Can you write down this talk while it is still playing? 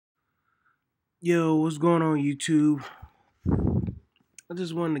Yo, what's going on, YouTube? I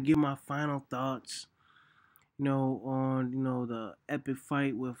just wanted to give my final thoughts, on the epic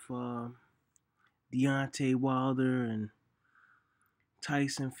fight with Deontay Wilder and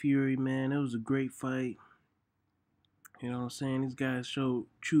Tyson Fury. Man, it was a great fight. You know what I'm saying? These guys showed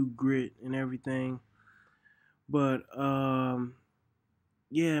true grit and everything. But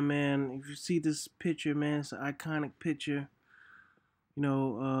yeah, man, if you see this picture, man, it's an iconic picture.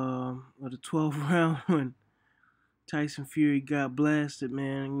 Of the 12th round when Tyson Fury got blasted,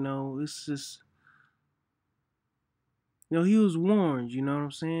 man. It's just he was warned, you know what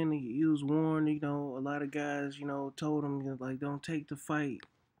I'm saying? He was warned, a lot of guys, told him, like, don't take the fight.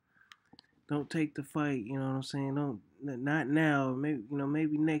 Don't take the fight, you know what I'm saying? Not now,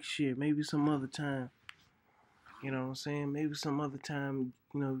 maybe next year, maybe some other time, you know what I'm saying? Maybe some other time,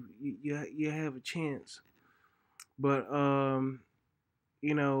 you have a chance. But,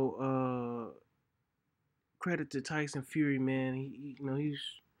 you know, credit to Tyson Fury, man. He's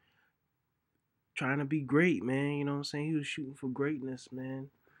trying to be great, man. You know what I'm saying? He was shooting for greatness, man.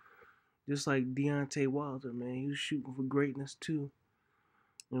 Just like Deontay Wilder, man, he was shooting for greatness too.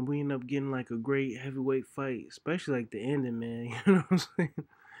 And we end up getting like a great heavyweight fight, especially like the ending, man. You know what I'm saying?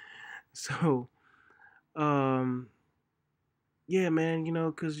 So, um, yeah, man,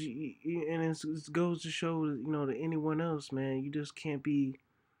 because and it goes to show that, to anyone else, man, you just can't be,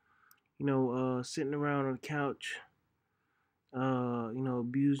 sitting around on the couch,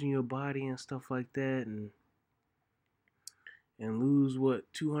 abusing your body and stuff like that, and lose what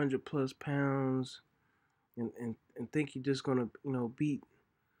 200 plus pounds, and think you're just gonna, beat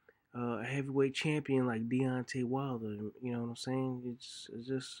a heavyweight champion like Deontay Wilder. You know what I'm saying? It's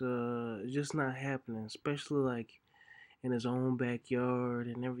just not happening, especially like in his own backyard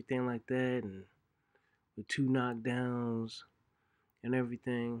and everything like that, and with two knockdowns and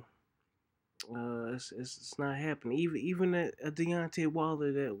everything. It's not happening. Even a Deontay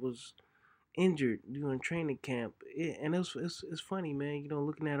Wilder that was injured during training camp, and it's funny, man.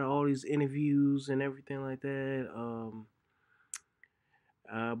 Looking at all these interviews and everything like that.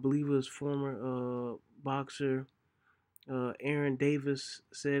 I believe it was former boxer Aaron Davis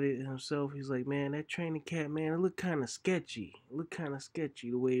said it himself. He's like, man, that training camp, man, it looked kind of sketchy. It looked kind of sketchy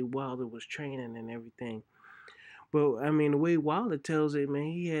the way Wilder was training and everything. But I mean, the way Wilder tells it, man,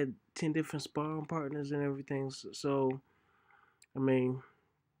 he had 10 different sparring partners and everything. So I mean,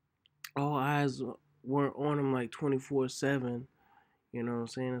 all eyes weren't on him like 24/7. You know what I'm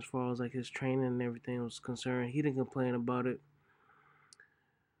saying? As far as like his training and everything was concerned, he didn't complain about it.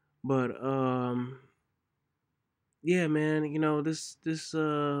 But yeah, man, this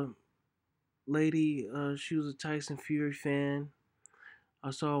lady, she was a Tyson Fury fan. I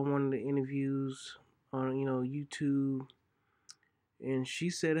saw one of the interviews on YouTube, and she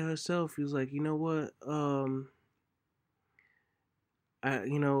said it herself. She was like, you know what,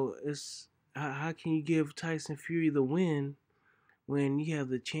 it's how can you give Tyson Fury the win when you have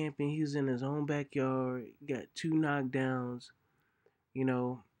the champion? He's in his own backyard, got two knockdowns. You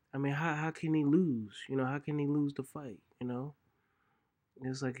know, I mean, how can he lose? How can he lose the fight?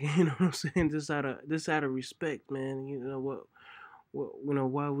 It's like what I'm saying. Just out of respect, man.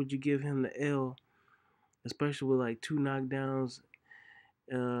 Why would you give him the L, especially with like two knockdowns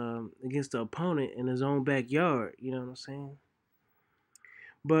against the opponent in his own backyard? You know what I'm saying?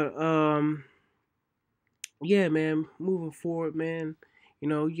 But yeah, man. Moving forward, man. You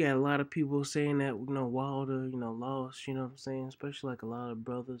got a lot of people saying that Wilder, lost. You know what I'm saying? Especially like a lot of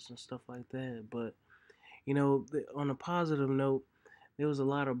brothers and stuff like that. But on a positive note, there was a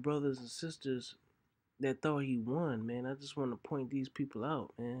lot of brothers and sisters that thought he won, man. I just want to point these people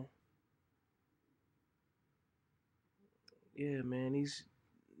out, man. Yeah, man. These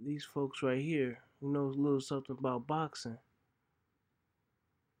folks right here who knows a little something about boxing.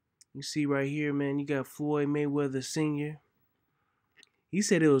 You see right here, man, you got Floyd Mayweather Sr. He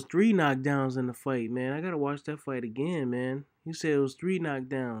said it was three knockdowns in the fight, man. I gotta watch that fight again, man. He said it was three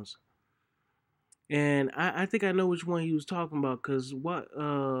knockdowns. And I think I know which one he was talking about, because what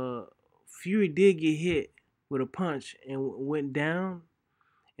Fury did get hit with a punch and went down,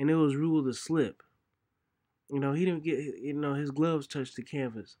 and it was ruled a slip. He didn't get, his gloves touched the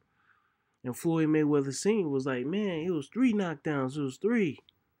canvas. And Floyd Mayweather Sr. was like, man, it was three knockdowns. It was three.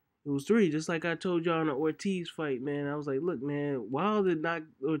 It was three. Just like I told y'all in the Ortiz fight, man. I was like, look, man, Wilder knocked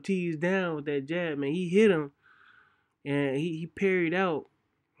Ortiz down with that jab, man. He hit him, and he parried out.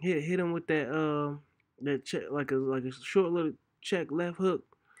 Hit him with that check, like a short little check left hook.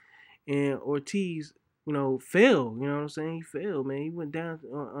 And Ortiz, fell. You know what I'm saying? He fell, man. He went down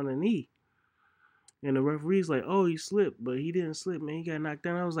on a knee. And the referee's like, oh, he slipped, but he didn't slip, man. He got knocked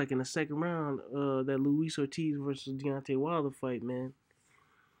down. That was like in the second round, that Luis Ortiz versus Deontay Wilder fight, man.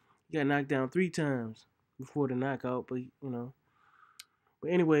 He got knocked down 3 times before the knockout, but you know.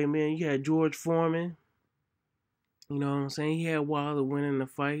 But anyway, man, you had George Foreman. You know what I'm saying? He had Wilder winning the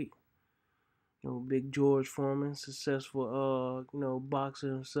fight. You know, big George Foreman, successful, boxer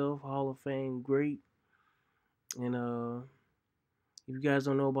himself, Hall of Fame great. And if you guys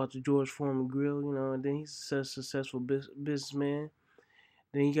don't know about the George Foreman grill, you know, and then he's a successful businessman.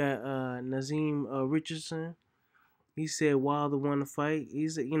 Then you got Nazim Richardson. He said Wilder won the fight.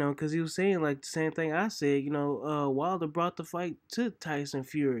 He's, because he was saying like the same thing I said. Wilder brought the fight to Tyson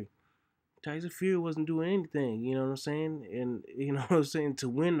Fury. Tyson Fury wasn't doing anything. You know what I'm saying? And you know what I'm saying, to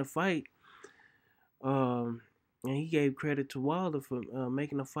win the fight. And he gave credit to Wilder for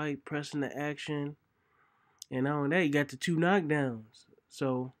making the fight, pressing the action, and not only that, he got the 2 knockdowns.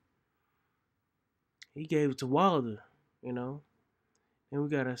 So he gave it to Wilder. You know. And we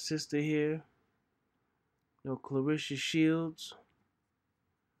got our sister here, Claressa Shields,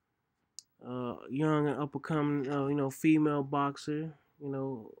 young and up and coming, female boxer,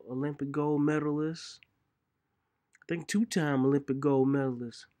 Olympic gold medalist. I think 2-time Olympic gold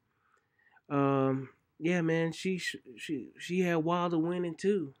medalist. Yeah, man, she had Wilder winning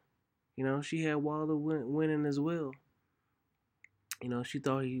too. She had Wilder winning as well. She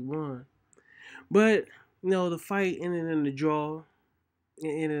thought he won, but the fight ended in the draw. It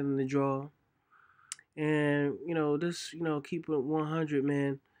ended in the draw. And, keep it 100,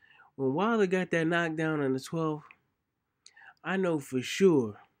 man. When Wilder got that knockdown in the 12th, I know for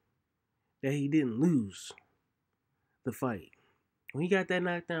sure that he didn't lose the fight. When he got that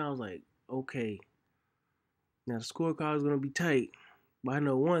knockdown, I was like, okay, now the scorecard is going to be tight, but I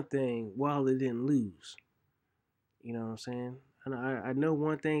know one thing, Wilder didn't lose. You know what I'm saying? And I know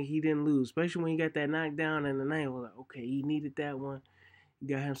one thing, he didn't lose, especially when he got that knockdown in the 9th. I was like, okay, he needed that one. He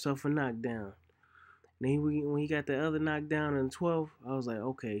got himself a knockdown. Then when he got the other knockdown in the 12th, I was like,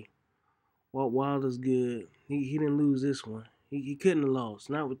 okay, Wilder's good. He didn't lose this one. He couldn't have lost.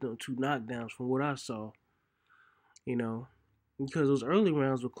 Not with them 2 knockdowns from what I saw. Because those early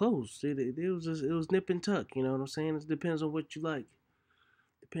rounds were close. It was nip and tuck. You know what I'm saying? It depends on what you like.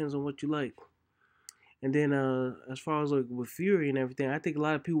 Depends on what you like. And then as far as like with Fury and everything, I think a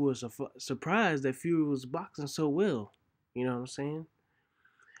lot of people were surprised that Fury was boxing so well. You know what I'm saying?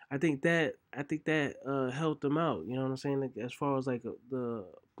 I think that helped him out. You know what I'm saying? Like, as far as like the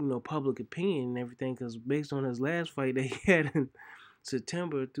public opinion and everything, because based on his last fight that he had in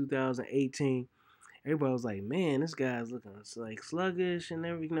September 2018, everybody was like, "Man, this guy's looking like sluggish and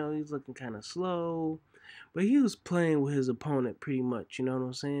everything. He's looking kind of slow." But he was playing with his opponent pretty much. You know what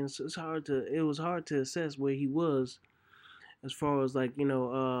I'm saying? So it was hard to assess where he was as far as like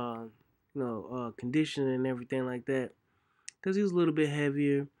conditioning and everything like that, because he was a little bit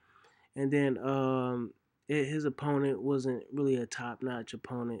heavier. And then his opponent wasn't really a top-notch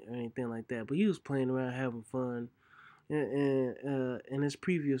opponent or anything like that, but he was playing around, having fun. And in his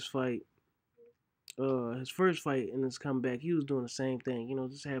previous fight, his first fight in his comeback, he was doing the same thing,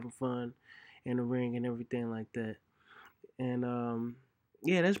 just having fun in the ring and everything like that. And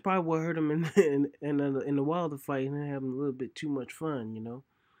yeah, that's probably what hurt him in the Wilder fight, and having a little bit too much fun.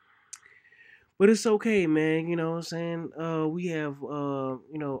 But it's okay, man. You know what I'm saying? We have, a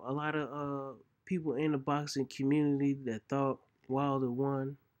lot of people in the boxing community that thought Wilder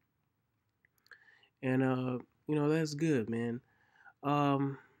won. And, that's good, man.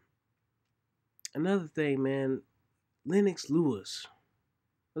 Um, Another thing, man, Lennox Lewis.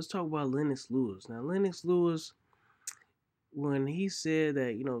 Let's talk about Lennox Lewis. Now, Lennox Lewis, when he said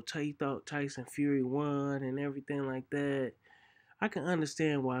that, he thought Tyson Fury won and everything like that, I can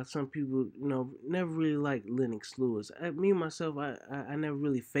understand why some people, never really liked Lennox Lewis. Me myself, I never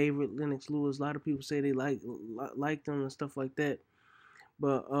really favored Lennox Lewis. A lot of people say they liked him and stuff like that.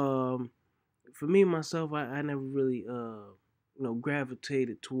 But for me myself, I never really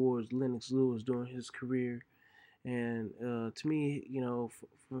gravitated towards Lennox Lewis during his career. And to me,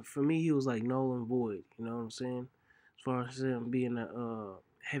 for me, he was like null and void. You know what I'm saying? As far as him being a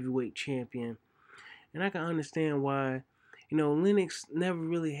heavyweight champion, and I can understand why. Lennox never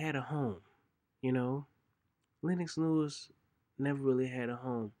really had a home. Lennox Lewis never really had a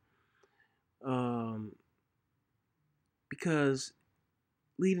home. Because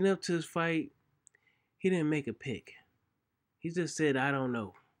leading up to his fight, he didn't make a pick. He just said, I don't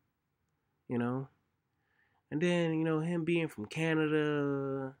know. And then, him being from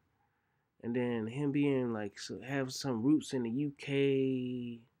Canada, and then him being like, have some roots in the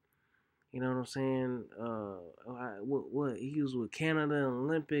UK. You know what I'm saying? What he was with Canada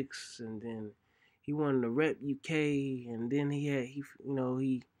Olympics, and then he wanted to rep UK, and then he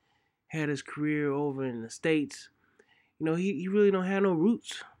had his career over in the States. He really don't have no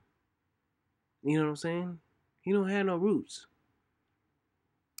roots. You know what I'm saying? He don't have no roots.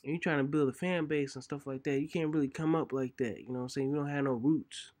 And you trying to build a fan base and stuff like that. You can't really come up like that. You know what I'm saying? You don't have no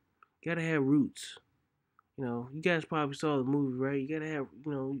roots. You gotta have roots. You guys probably saw the movie, right? You gotta have,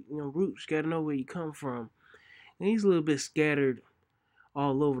 roots. You gotta know where you come from. And he's a little bit scattered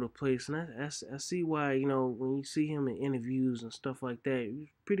all over the place, and I see why. When you see him in interviews and stuff like that, he's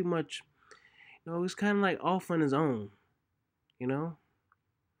pretty much, he's kind of like off on his own. You know,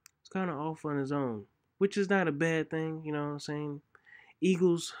 it's kind of off on his own, which is not a bad thing. You know what I'm saying?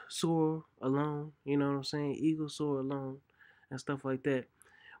 Eagles soar alone. You know what I'm saying? Eagles soar alone, and stuff like that.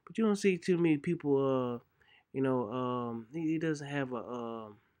 But you don't see too many people. He doesn't have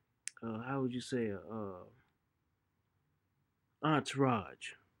how would you say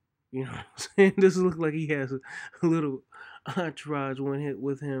entourage. You know what I'm saying? This look like he has a little entourage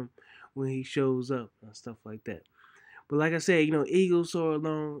with him when he shows up and stuff like that. But like I said, Eagles soar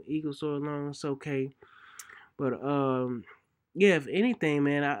alone. Eagles soar alone. It's okay. But yeah, if anything,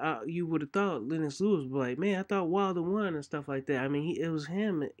 man, you would have thought Lennox Lewis was like, man, I thought Wilder won and stuff like that. I mean, it was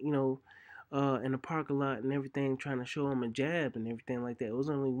him, in the parking lot and everything, trying to show him a jab and everything like that. It was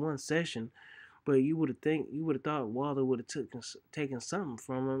only one session, but you would have thought Wilder would have taken something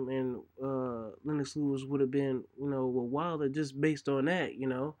from him, and Lennox Lewis would have been, with Wilder just based on that,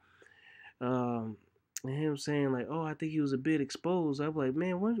 and him saying like, "Oh, I think he was a bit exposed." I'm like,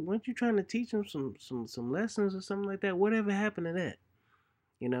 "Man, weren't you trying to teach him some lessons or something like that? Whatever happened to that?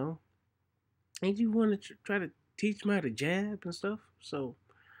 You know? Ain't you want to try to teach him how to jab and stuff?" So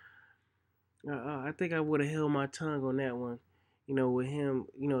I think I would have held my tongue on that one. With him,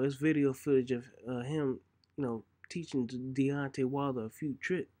 it's video footage of him, teaching Deontay Wilder a few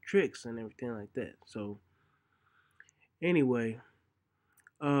tricks and everything like that. So anyway,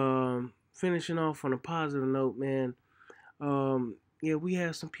 finishing off on a positive note, man. Yeah, we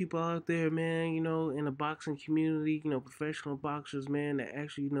have some people out there, man, in the boxing community, professional boxers, man, that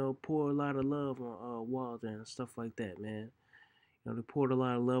actually, pour a lot of love on Wilder and stuff like that, man. They poured a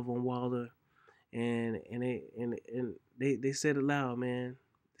lot of love on Wilder, and they said it loud, man.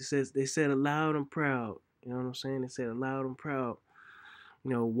 They said it loud and proud. You know what I'm saying? They said it loud and proud.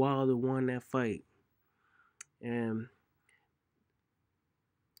 Wilder won that fight, and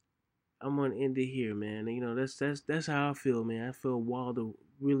I'm gonna end it here, man. That's how I feel, man. I feel Wilder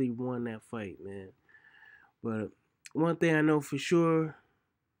really won that fight, man. But one thing I know for sure,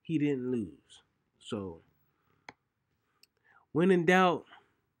 he didn't lose. So when in doubt,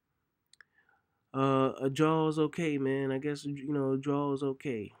 a draw is okay, man. I guess a draw is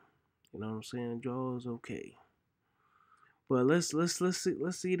okay. You know what I'm saying? A draw is okay. But let's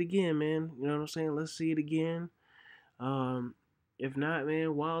see it again, man. You know what I'm saying? Let's see it again. If not,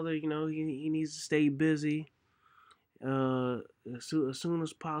 man, Wilder, he needs to stay busy. As soon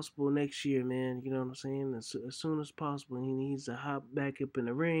as possible next year, man. You know what I'm saying? As soon as possible, he needs to hop back up in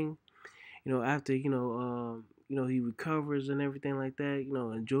the ring. After he recovers and everything like that.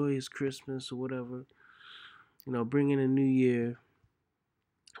 Enjoy his Christmas or whatever. Bring in a new year,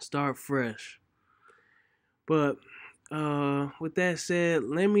 start fresh. But with that said,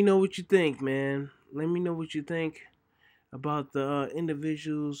 let me know what you think, man. Let me know what you think about the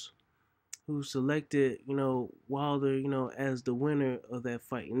individuals who selected, Wilder, as the winner of that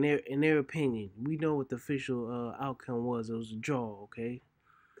fight. In their opinion, we know what the official outcome was. It was a draw, okay?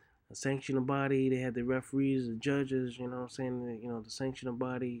 A sanctioning body, they had the referees, the judges, you know what I'm saying? The sanctioning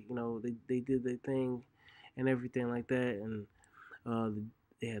body, they did their thing and everything like that. And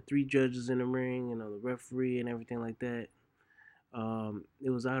they had 3 judges in the ring, the referee and everything like that. It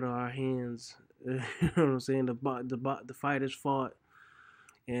was out of our hands. You know what I'm saying? The fighters fought,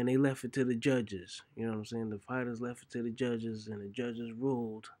 and they left it to the judges. You know what I'm saying? The fighters left it to the judges, and the judges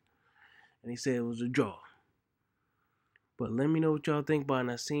ruled, and they said it was a draw. But let me know what y'all think about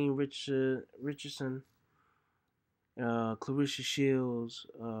Naseem Richardson, Claressa Shields,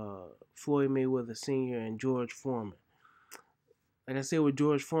 Floyd Mayweather Sr., and George Foreman. Like I said with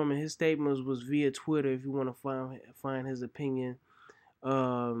George Foreman, his statements was via Twitter. If you want to find his opinion,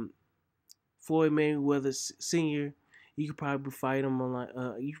 Floyd Mayweather Sr., you could probably fight him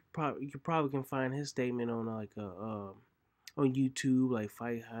on you probably can find his statement on on YouTube, like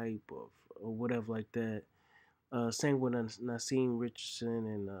Fight Hype or whatever like that. Same with Naseem Richardson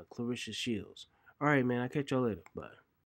and Claressa Shields. All right, man. I'll catch y'all later. Bye.